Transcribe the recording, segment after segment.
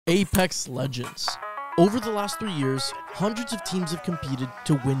Apex Legends. Over the last 3 years, hundreds of teams have competed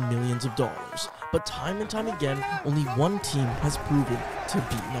to win millions of dollars. But time and time again, only one team has proven to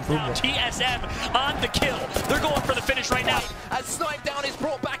be number one. TSM on the kill. They're going for the finish right now. As Snipe Down is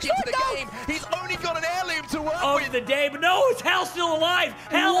brought back into the game, he's only got an heirloom to work with. The day, but no, it's Hell still alive.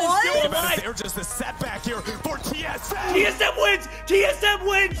 Hell is still alive. They're just a setback here for TSM. TSM wins. TSM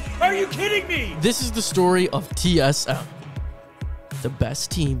wins. Are you kidding me? This is the story of TSM, the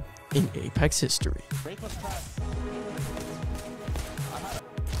best team in Apex history.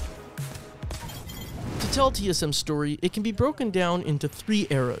 To tell TSM's story, it can be broken down into 3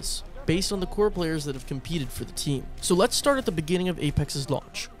 eras, based on the core players that have competed for the team. So let's start at the beginning of Apex's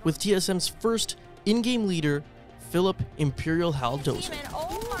launch, with TSM's first in-game leader, Philip Imperial Hal Dozer.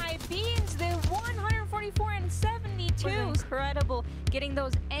 Oh my beans, the 144 and 72. Incredible, getting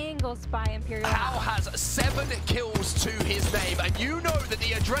those angles by Imperial Hal has 7 kills to his name, and you know that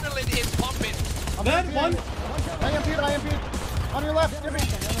the adrenaline is pumping. I'm dead, one. I am on your left, give me.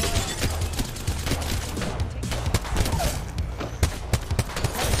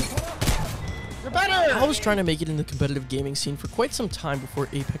 Hal was trying to make it in the competitive gaming scene for quite some time before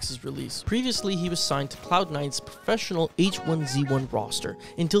Apex's release. Previously, he was signed to Cloud9's professional H1Z1 roster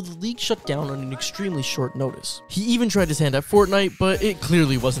until the league shut down on an extremely short notice. He even tried his hand at Fortnite, but it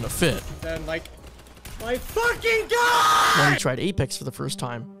clearly wasn't a fit. Then, like, my fucking god! When he tried Apex for the first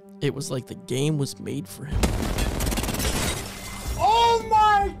time, it was like the game was made for him. Oh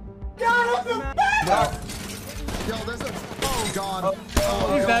my god, I'm the best! Yo, there's a... Oh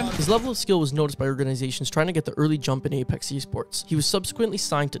god. His level of skill was noticed by organizations trying to get the early jump in Apex esports. He was subsequently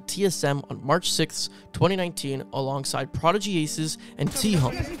signed to TSM on March 6, 2019, alongside Prodigy Aces and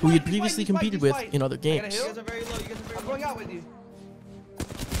T-Hump, who he had previously competed with in other games. I'm going out with you.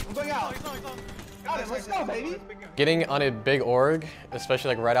 I'm going out. Got it, let's go, baby. Getting on a big org,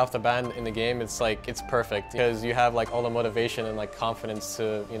 especially like right off the bat in the game, it's like, it's perfect because you have like all the motivation and like confidence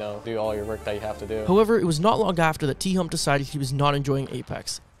to, you know, do all your work that you have to do. However, it was not long after that T-Hump decided he was not enjoying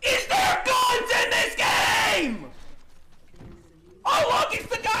Apex. Is there guns in this game? Oh look,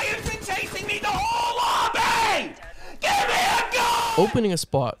 it's the guy who's been chasing me the whole lobby! Give me a gun! Opening a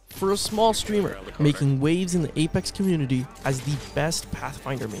spot for a small streamer, making waves in the Apex community as the best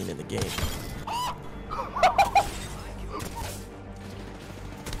Pathfinder main in the game.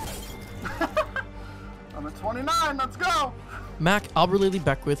 I'm at 29, let's go! Mac Alberlele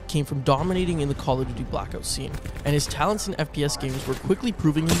Beckwith came from dominating in the Call of Duty Blackout scene, and his talents in FPS games were quickly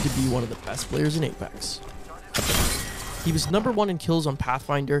proving him to be one of the best players in Apex. He was #1 in kills on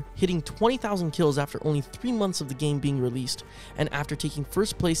Pathfinder, hitting 20,000 kills after only 3 months of the game being released, and after taking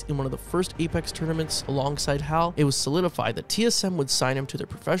first place in one of the first Apex tournaments alongside Hal, it was solidified that TSM would sign him to their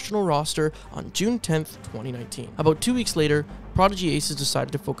professional roster on June 10th, 2019. About 2 weeks later, Prodigy Aces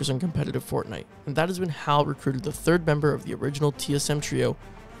decided to focus on competitive Fortnite, and that is when Hal recruited the 3rd member of the original TSM trio,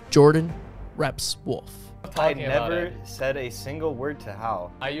 Jordan Reps Wolf. I never said a single word to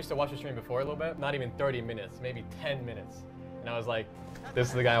Hal. I used to watch the stream before a little bit, not even 30 minutes, maybe 10 minutes. And I was like, this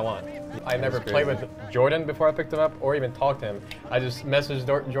is the guy I want. I never played with Jordan before I picked him up or even talked to him. I just messaged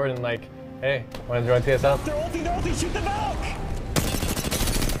Jordan like, hey, want to join TSM? They're ulting, shoot them out!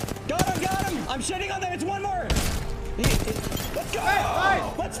 Got him! I'm shitting on them, it's one more! Let's go!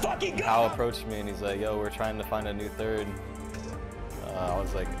 Hey. Let's fucking go! Hal approached me and he's like, yo, we're trying to find a new 3rd. I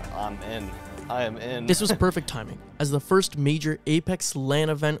was like, I'm in. I am in. This was perfect timing, as the first major Apex LAN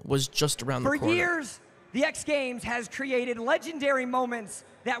event was just around the corner. For years, the X Games has created legendary moments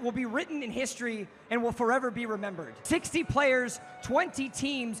that will be written in history and will forever be remembered. 60 players, 20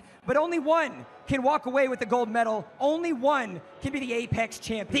 teams, but only one can walk away with the gold medal. Only one can be the Apex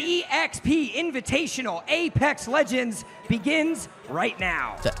champion. The EXP Invitational Apex Legends begins right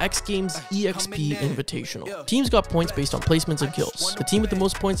now. The X Games EXP Invitational. Teams got points based on placements and kills. The team with the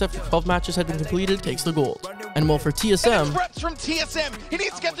most points after 12 matches had been completed takes the gold. And while for TSM, Reps from TSM. He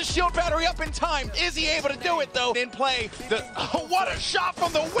needs to get the shield battery up in time. Is he able to do it though? In play, what a shot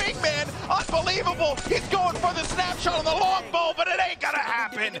from the wingman! Unbelievable! He's going for the snapshot on the longbow, but it ain't gonna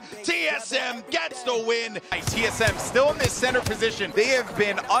happen. TSM gets the win. TSM still in this center position. They have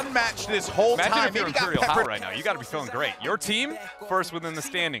been unmatched this whole time. Imagine if you're Imperial Hal right now. You got to be feeling great. Your team first within the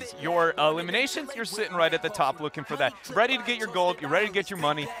standings. Your eliminations, you're sitting right at the top looking for that. Ready to get your gold, you're ready to get your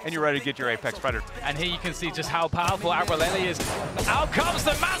money, and you're ready to get your Apex Predator. And here you can see just just how powerful Albreleli is. Out comes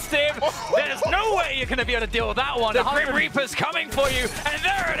the Mastiff. There's no way you're going to be able to deal with that one. The Grim Reaper's coming for you, and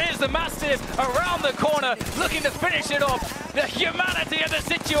there it is, the Mastiff around the corner, looking to finish it off. The humanity of the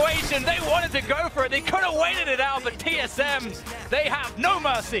situation, they wanted to go for it. They could have waited it out, but TSM, they have no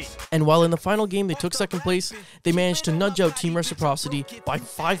mercy. And while in the final game they took second place, they managed to nudge out Team Reciprocity by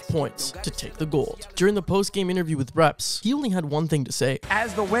 5 points to take the gold. During the post-game interview with Reps, he only had one thing to say.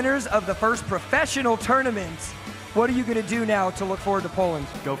 As the winners of the first professional tournament, what are you going to do now to look forward to Poland?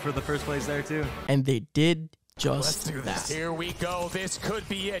 Go for the first place there too. And they did just Let's do this. Here we go. This could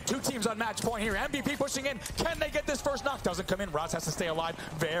be it. Two teams on match point here. MVP pushing in. Can they get this first knock? Doesn't come in. Roz has to stay alive.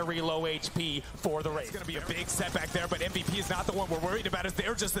 Very low HP for the race. It's going to be a big setback there, but MVP is not the one we're worried about. Is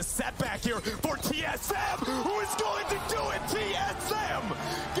there just a setback here for TSM? Who is going to do it? TSM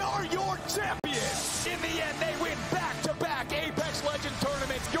are your champions. In the end, they win back-to-back Apex Legends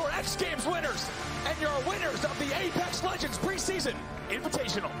tournaments. Your X Games winners and your winners of the Apex Legends preseason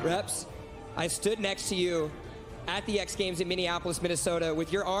Invitational. Reps, I stood next to you at the X Games in Minneapolis, Minnesota,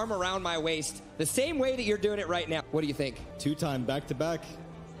 with your arm around my waist, the same way that you're doing it right now. What do you think? 2-time back-to-back.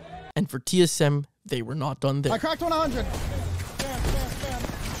 And for TSM, they were not done there. I cracked 100. I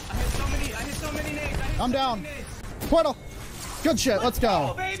hit so many nades. I'm down. Portal. Good shit. Let's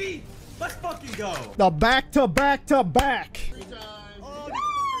go. Oh, baby. Let's fucking go. The back-to-back-to-back. 3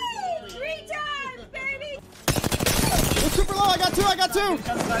 times, baby! It's super low. I got two. We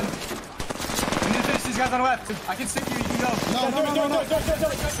need to finish these guys on the left. I can stick you. You can go. No.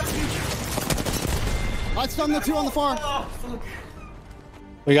 I stunned the 2 on the far.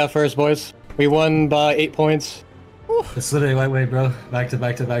 We got first, boys. We won by 8 points. It's literally lightweight, bro. Back to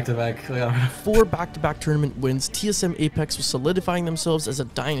back to back to back. 4 back-to-back tournament wins, TSM Apex was solidifying themselves as a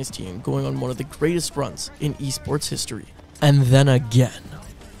dynasty and going on one of the greatest runs in esports history. And then again.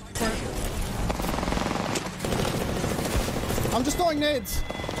 I'm just throwing nades.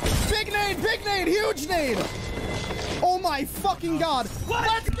 Big nade, huge nade. Oh my fucking god.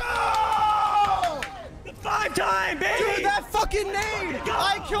 Let's go! 5-time, baby! Dude, that fucking nade!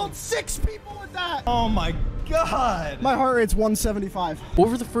 I killed 6 people with that! Oh my god! My heart rate's 175.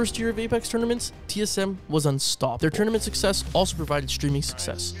 Over the first year of Apex tournaments, TSM was unstoppable. Their tournament success also provided streaming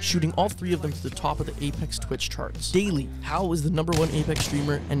success, shooting all 3 of them to the top of the Apex Twitch charts. Daily, Hal was the #1 Apex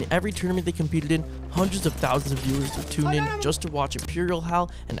streamer, and in every tournament they competed in, hundreds of thousands of viewers would tune in just to watch Imperial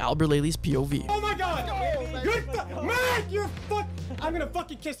Hal and Albreleli's POV. Oh my god! Good man, you're I'm gonna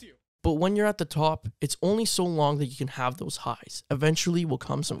fucking kiss you. But when you're at the top, it's only so long that you can have those highs. Eventually will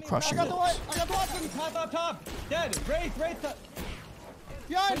come some crushing lows. I got the one. Top. Dead. Great.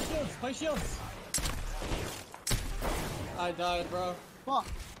 Yeah. Play shields. I died, bro. Fuck.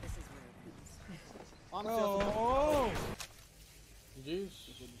 Oh.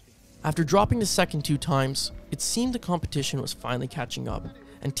 After dropping to second 2 times, it seemed the competition was finally catching up,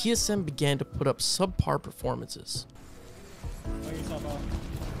 and TSM began to put up subpar performances.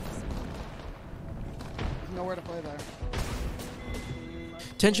 Nowhere to play there.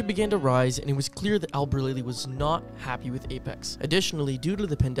 Tension began to rise, and it was clear that Albreleli was not happy with Apex. Additionally, due to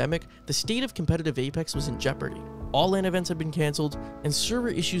the pandemic, the state of competitive Apex was in jeopardy. All LAN events had been cancelled, and server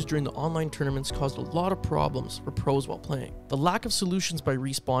issues during the online tournaments caused a lot of problems for pros while playing. The lack of solutions by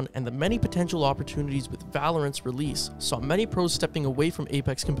Respawn and the many potential opportunities with Valorant's release saw many pros stepping away from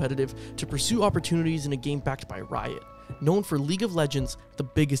Apex competitive to pursue opportunities in a game backed by Riot, known for League of Legends, the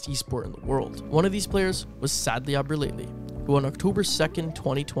biggest esport in the world. One of these players was sadly Albreleli, who on October 2nd,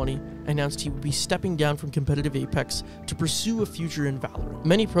 2020, announced he would be stepping down from competitive Apex to pursue a future in Valorant.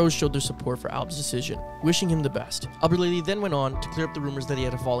 Many pros showed their support for Alb's decision, wishing him the best. Albreleli then went on to clear up the rumors that he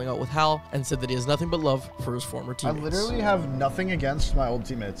had a falling out with Hal, and said that he has nothing but love for his former teammates. I literally have nothing against my old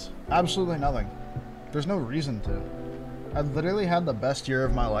teammates. Absolutely nothing. There's no reason to. I literally had the best year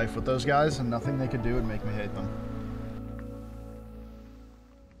of my life with those guys, and nothing they could do would make me hate them.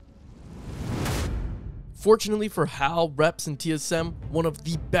 Fortunately for Hal, Reps, and TSM, one of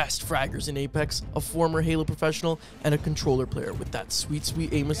the best fraggers in Apex, a former Halo professional, and a controller player with that sweet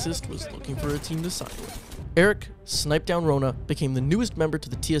aim assist was looking for a team to sign with. Eric, Snipe Down Rona, became the newest member to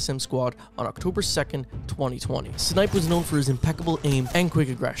the TSM squad on October 2nd, 2020. Snipe was known for his impeccable aim and quick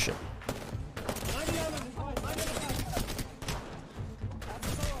aggression.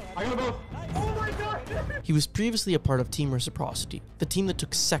 He was previously a part of Team Reciprocity, the team that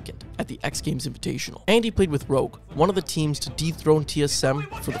took second at the X Games Invitational. And he played with Rogue, one of the teams to dethrone TSM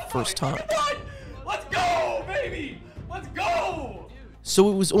for the first time. Let's go, baby! Let's go! So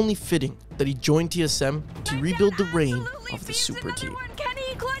it was only fitting that he joined TSM to rebuild the reign of the super team. Can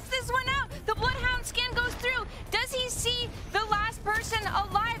he clutch this one out? The Bloodhound skin goes through. Does he see the last person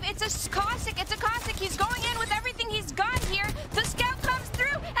alive It's a Caustic. It's a Caustic. He's going in with everything he's got here. The scout comes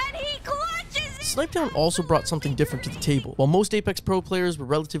through, and he clutches it. Snipetown also brought something different to the table. While most Apex Pro players were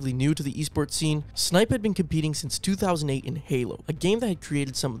relatively new to the esports scene, Snipe had been competing since 2008 in Halo, a game that had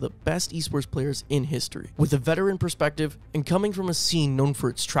created some of the best esports players in history. With a veteran perspective, and coming from a scene known for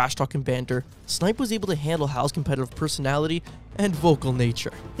its trash talk and banter, Snipe was able to handle Hal's competitive personality and vocal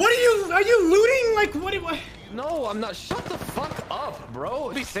nature. What are you looting? Like, what? No, I'm not. Shut the fuck up,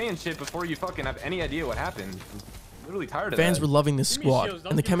 bro. Be saying shit before you fucking have any idea what happened. I'm literally tired of that. Fans were loving this squad,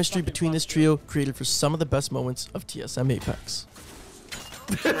 and the chemistry between this trio created for some of the best moments of TSM Apex.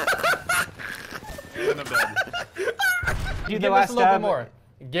 Give us a little bit more.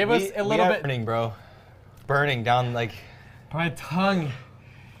 Give us a little bit. Burning, bro. Burning down like. My tongue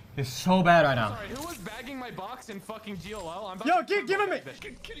is so bad right now. Sorry, who was bagging my box in fucking GLL? I'm Yo, give him it.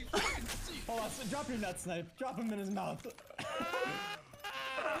 Hold on, so drop your nut, Snipe. Drop him in his mouth.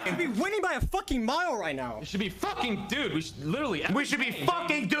 We'd be winning by a fucking mile right now. It should be fucking dude. We should be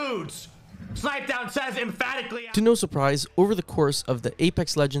fucking dudes. Snipetown says emphatically. To no surprise, over the course of the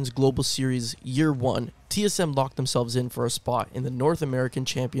Apex Legends Global Series Year 1, TSM locked themselves in for a spot in the North American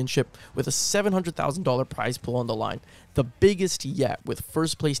Championship with a $700,000 prize pool on the line, the biggest yet, with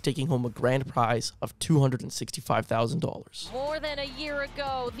first place taking home a grand prize of $265,000. More than a year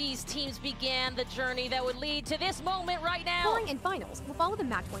ago, these teams began the journey that would lead to this moment right now. Scoring in finals will follow the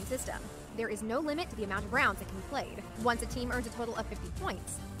match point system. There is no limit to the amount of rounds that can be played. Once a team earns a total of 50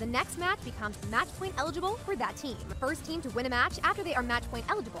 points, the next match becomes match point eligible for that team. First team to win a match after they are match point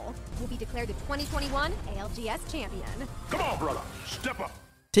eligible will be declared the 2021 ALGS champion. Come on, brother. Step up.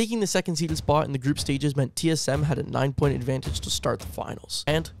 Taking the second seeded spot in the group stages meant TSM had a 9-point advantage to start the finals.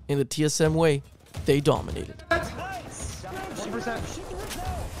 And, in the TSM way, they dominated.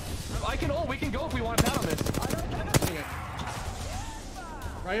 100%. I can ult. We can go if we want to pat on this.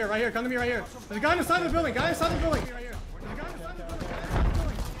 Right here. Come to me right here. There's a guy inside the building. Right here.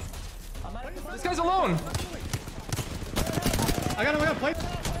 This guy's alone. I got him. Play.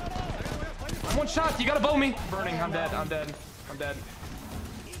 I'm one shot. You gotta bow me. Burning. I'm dead. Dad,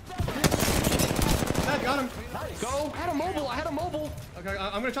 got him. Go. I had a mobile. Okay,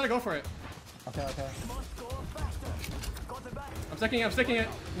 I'm gonna try to go for it. Okay. I'm sticking it.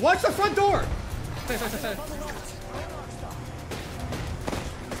 Watch the front door. Stay.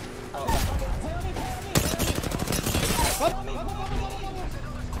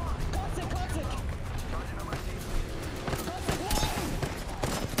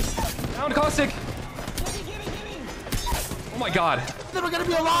 Down Caustic. Oh my god. Then we're gonna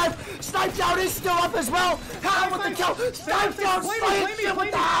be alive. Snipetown is still up as well. How with the kill? Snipetown slaying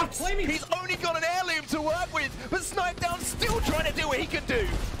with the axe. He's only got an heirloom to work with, but Snipetown's still trying to do what he can do.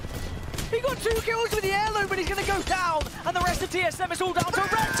 He got 2 kills with the heirloom, but he's going to go down. And the rest of TSM is all down to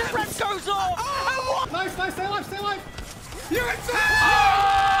Reps, and Reps goes off. Oh! Nice, stay alive. You're insane!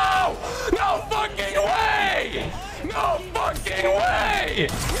 Oh! No fucking way! No fucking way!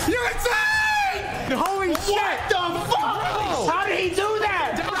 You're insane! Holy shit! What the fuck? How did he do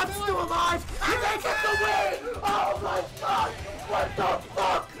that? I'm still alive, and they get the win! Oh my god! What the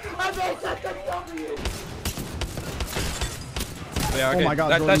fuck? And they get the W! Yeah, okay. Oh my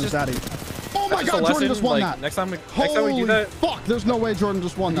god, Jordan is daddy. Oh my god, Jordan just won that. Next time we do that. Fuck, there's no way Jordan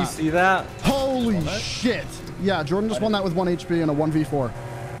just won that. You see that? Holy shit. Yeah, Jordan just won that with 1 HP and a 1v4.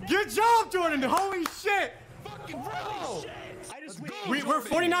 Good job, Jordan. Holy shit. Fucking bro. We're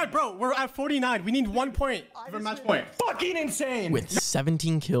 49, bro. We're at 49. We need 1 point for match point. Fucking insane. With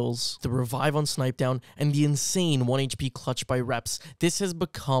 17 kills, the revive on Snipetown, and the insane 1 HP clutch by Reps, this has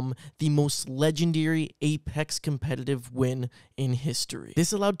become the most legendary Apex competitive win in history.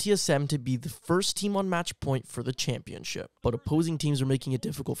 This allowed TSM to be the first team on match point for the championship, but opposing teams are making it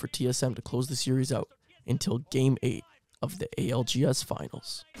difficult for TSM to close the series out until Game 8 of the ALGS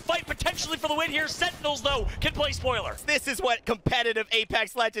Finals. Fight potentially for the win here. Sentinels, though, can play spoiler. This is what competitive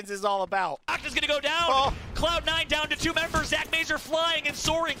Apex Legends is all about. Octa's gonna go down. Cloud9 down to 2 members. Zach Major flying and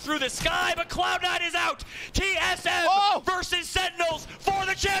soaring through the sky, but Cloud9 is out. TSM versus Sentinels for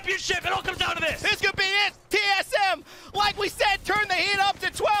the championship. It all comes down to this. This could be it. TSM, like we said, turn the heat up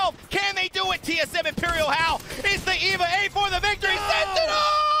to 12. Can they do it? TSM Imperial Hal is the EVA 8 for the victory.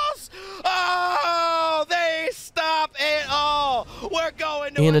 Sentinels! Oh, they stop it all. We're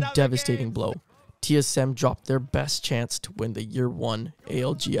going to in a devastating blow, TSM dropped their best chance to win the Year 1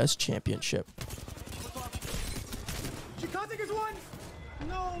 ALGS Championship.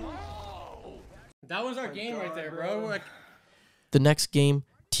 No. That was our game right there, bro. The next game,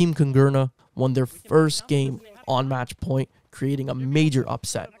 Team Kungurna won their first game on match point, creating a major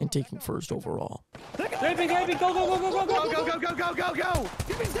upset and taking first overall. Raping, go, go, go, go, go, go, Go, go, go, go, go, go!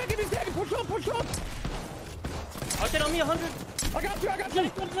 Give me a second, push up. I'll get on me 100. I got you.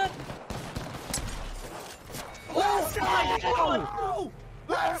 Let's go!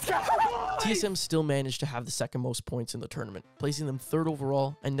 Let's go! TSM still managed to have the second most points in the tournament, placing them 3rd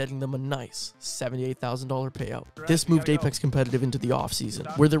overall and netting them a nice $78,000 payout. This moved Apex competitive into the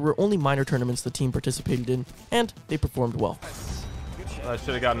offseason, where there were only minor tournaments the team participated in, and they performed well. I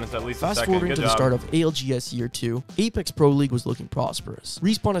should have gotten this at least a Fast second. forwarding Good to the job. start of ALGS Year 2, Apex Pro League was looking prosperous.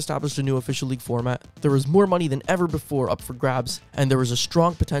 Respawn established a new official league format, there was more money than ever before up for grabs, and there was a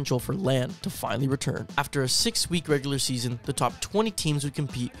strong potential for LAN to finally return. After a 6-week regular season, the top 20 teams would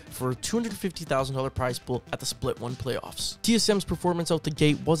compete for a $250,000 prize pool at the Split 1 playoffs. TSM's performance out the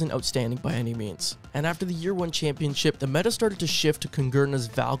gate wasn't outstanding by any means, and after the Year 1 championship, the meta started to shift to Kongurna's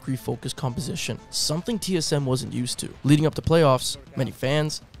Valkyrie-focused composition, something TSM wasn't used to. Leading up to playoffs, many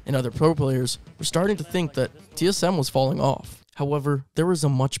fans and other pro players were starting to think that TSM was falling off. However, there was a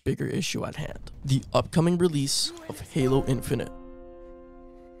much bigger issue at hand: the upcoming release of Halo Infinite.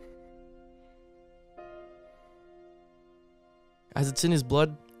 As it's in his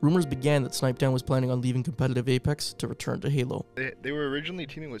blood, rumors began that Snipedown was planning on leaving competitive Apex to return to Halo. They were originally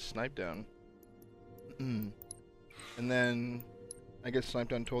teaming with Snipedown. And then I guess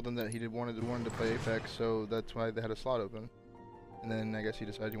Snipedown told them that he wanted to play Apex, so that's why they had a slot open. And then I guess he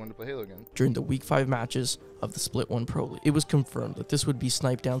decided he wanted to play Halo again. During the Week 5 matches of the Split 1 Pro League, it was confirmed that this would be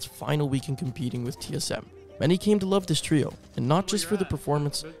Snipedown's final week in competing with TSM. Many came to love this trio, and not just for the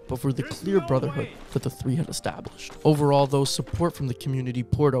performance, but for the clear brotherhood that the three had established. Overall, though, support from the community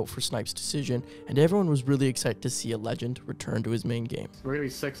poured out for Snipes' decision, and everyone was really excited to see a legend return to his main game. We're gonna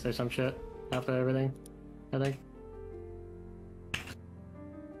be 6th or some shit after everything, I think.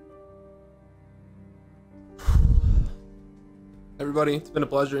 Everybody, it's been a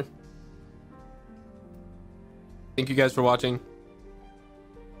pleasure. Thank you guys for watching.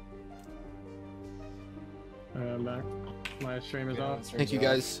 Alright, I'm back. My stream is off. Thank you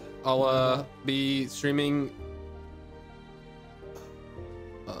guys. I'll be streaming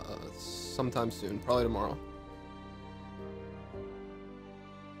sometime soon, probably tomorrow.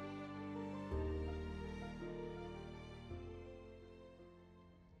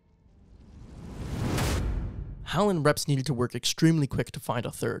 HAL and Reps needed to work extremely quick to find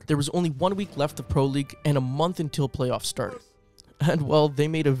a third. There was only 1 week left of Pro League and a month until playoffs started. And well, they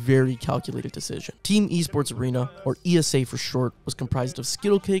made a very calculated decision. Team Esports Arena, or ESA for short, was comprised of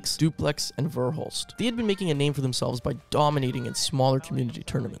Skittlecakes, Duplex, and Verhulst. They had been making a name for themselves by dominating in smaller community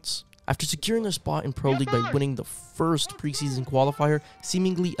tournaments. After securing their spot in Pro League by winning the first preseason qualifier,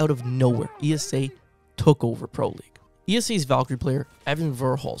 seemingly out of nowhere, ESA took over Pro League. ESA's Valkyrie player, Evan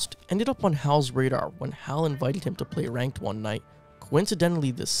Verhulst, ended up on HAL's radar when HAL invited him to play Ranked one night,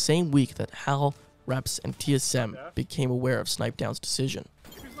 coincidentally the same week that HAL, Reps, and TSM became aware of Snipedown's decision.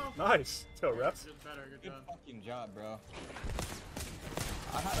 Nice. Let's go, Reps. Good fucking job, bro.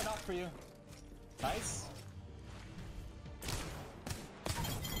 I have it up for you. Nice.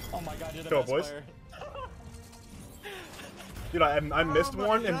 Oh my god, you're the Go, best boys. player. Dude, I missed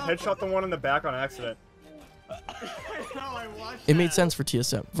one and headshot the one in the back on accident. It made sense for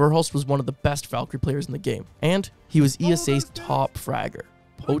TSM. Verhulst was one of the best Valkyrie players in the game, and he was ESA's top fragger.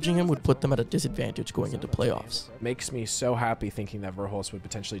 Poaching him would put them at a disadvantage going into playoffs. Makes me so happy thinking that Verhulst would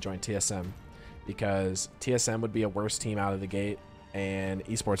potentially join TSM, because TSM would be a worse team out of the gate, and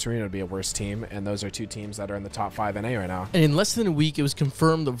Esports Arena would be a worse team, and those are two teams that are in the top 5 NA right now. And in less than a week, it was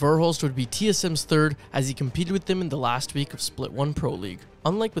confirmed that Verhulst would be TSM's third as he competed with them in the last week of Split 1 Pro League.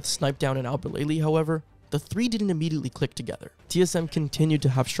 Unlike with Snipedown and Alberlele, however, the three didn't immediately click together. TSM continued to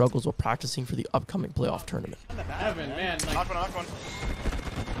have struggles while practicing for the upcoming playoff tournament. Evan, man, like... Knock one.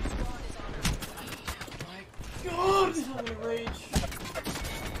 God, he's on the rage.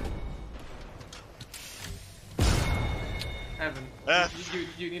 Evan,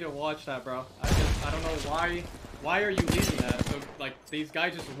 you need to watch that, bro. I don't know why are you leaving that? So like these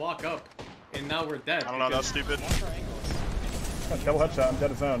guys just walk up, and now we're dead. I don't know, that's stupid. Double headshot, I'm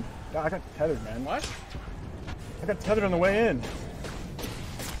dead of zone. God, I got tethered, man. What? I got tethered on the way in.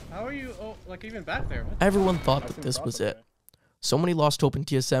 How are you, like, even back there? What? Everyone thought that this was it. So many lost hope in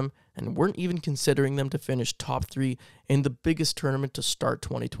TSM and weren't even considering them to finish top 3 in the biggest tournament to start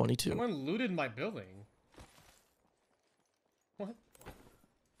 2022. Someone looted my building. What?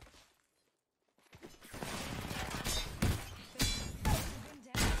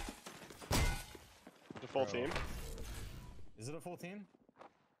 The full team. Is it a full team?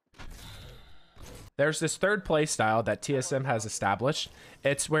 There's this third play style that TSM has established.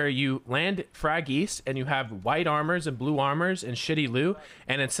 It's where you land frag east and you have white armors and blue armors and shitty loot.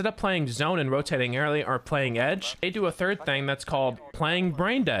 And instead of playing zone and rotating early or playing edge, they do a third thing that's called playing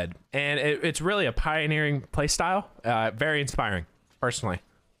brain dead. And it's really a pioneering play style. Very inspiring, personally.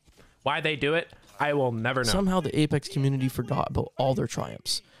 Why they do it, I will never know. Somehow the Apex community forgot about all their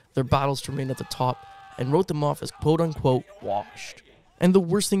triumphs, their battles to remain at the top, and wrote them off as quote-unquote washed. And the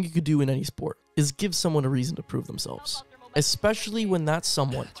worst thing you could do in any sport is give someone a reason to prove themselves, especially when that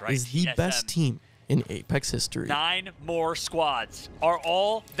someone is the best team in Apex history. 9 more squads are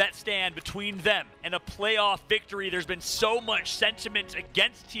all that stand between them and a playoff victory. There's been so much sentiment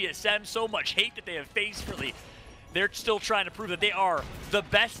against TSM, so much hate that they have faced lately. They're still trying to prove that they are the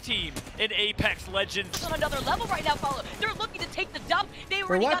best team in Apex Legends. On another level right now, Paulo. They're looking to take the dump. They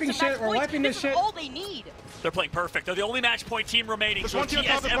already wiping got some shit. match We're points. wiping this shit. Is all they need. They're playing perfect. They're the only match point team remaining. There's So one team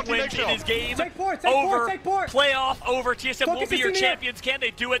TSM top, wins team in his game. Take port, over. take port. Playoff over. TSM will Focus be this your in the air. champions. Can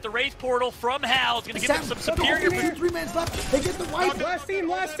they do it? The Wraith Portal from Hal is going to give them some superior. 3 minutes left. They get the wipe. Last team,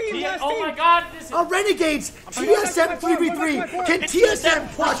 last team. Oh my God! Renegades. TSM 3v3. Can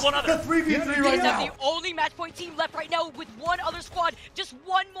TSM clutch the 3v3 right TSM, now? the only match point team left right now with one other squad. Just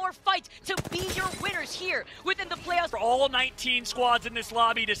one more fight to be your winners here within the playoffs. For all 19 squads in this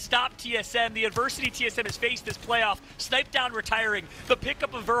lobby to stop TSM, the adversity TSM has faced this playoff, Sniped_Down retiring, the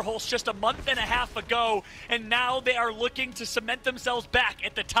pickup of Verholst just a month and a half ago, and now they are looking to cement themselves back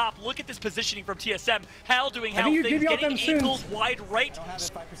at the top. Look at this positioning from TSM. Hal doing Hal things, getting angles wide right.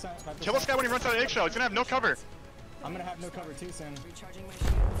 Kill this guy when he runs out of eggshell. He's gonna have no cover. I'm gonna have no cover too soon.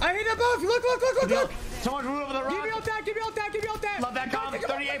 I hit above. Look. Someone's moving over the rock. Give me ult that. Love that comp.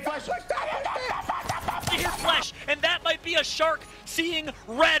 38 flash. His flesh, and that might be a shark seeing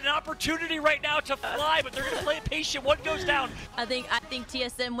red, an opportunity right now to fly, but they're gonna play it patient. What goes down? I think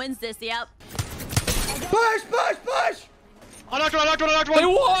TSM wins this. Yep. Push. I knocked one. They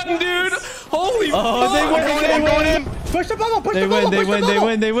won, dude! Holy fuck! They win. Push the bubble. They win.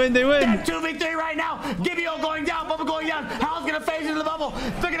 2v3 right now. Gibio going down. Bubble going down. Hal's gonna phase into the bubble.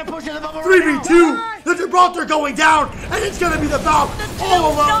 They're gonna push into the bubble right now. 3v2. The Gibraltar going down, and it's gonna be the bout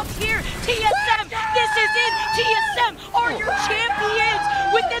all alone. Here, TSM. This is it. TSM are your champions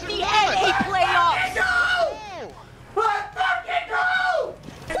within the NA playoffs. Let's fucking go!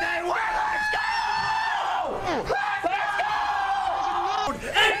 And they win. Let's go!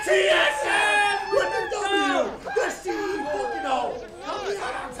 And TSM with the W. The C fucking O. Coming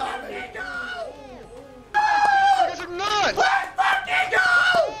out on top. You guys are nuts! Let's fucking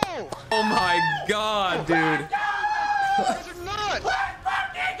go! Oh my God, dude. You guys are nuts! Let's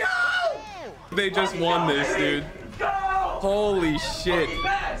fucking go! They just won this, dude. Holy shit.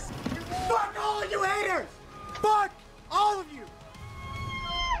 Fuck all of you haters! Fuck all of you!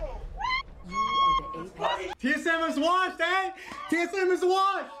 TSM is washed, eh? TSM is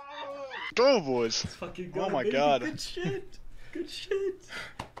washed. Go, boys. Fucking go, Oh my baby. God. Good shit.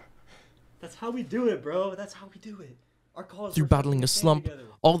 That's how we do it, bro. That's how we do it. Our calls Through battling a slump,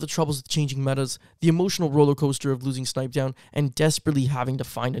 all the troubles with changing metas, the emotional roller coaster of losing Sniped_Down, and desperately having to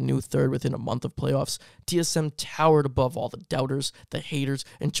find a new third within a month of playoffs, TSM towered above all the doubters, the haters,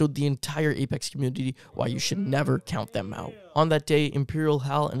 and showed the entire Apex community why you should never count them out. On that day, Imperial,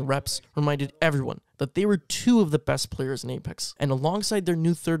 Hal, and Reps reminded everyone that they were 2 of the best players in Apex, and alongside their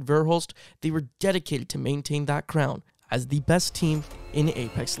new third Verholst, they were dedicated to maintain that crown as the best team in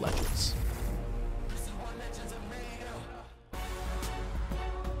Apex Legends.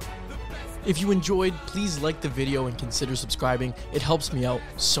 If you enjoyed, please like the video and consider subscribing. It helps me out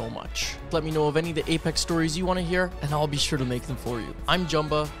so much. Let me know of any of the Apex stories you want to hear, and I'll be sure to make them for you. I'm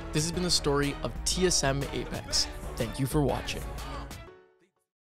Jumba. This has been the story of TSM Apex. Thank you for watching.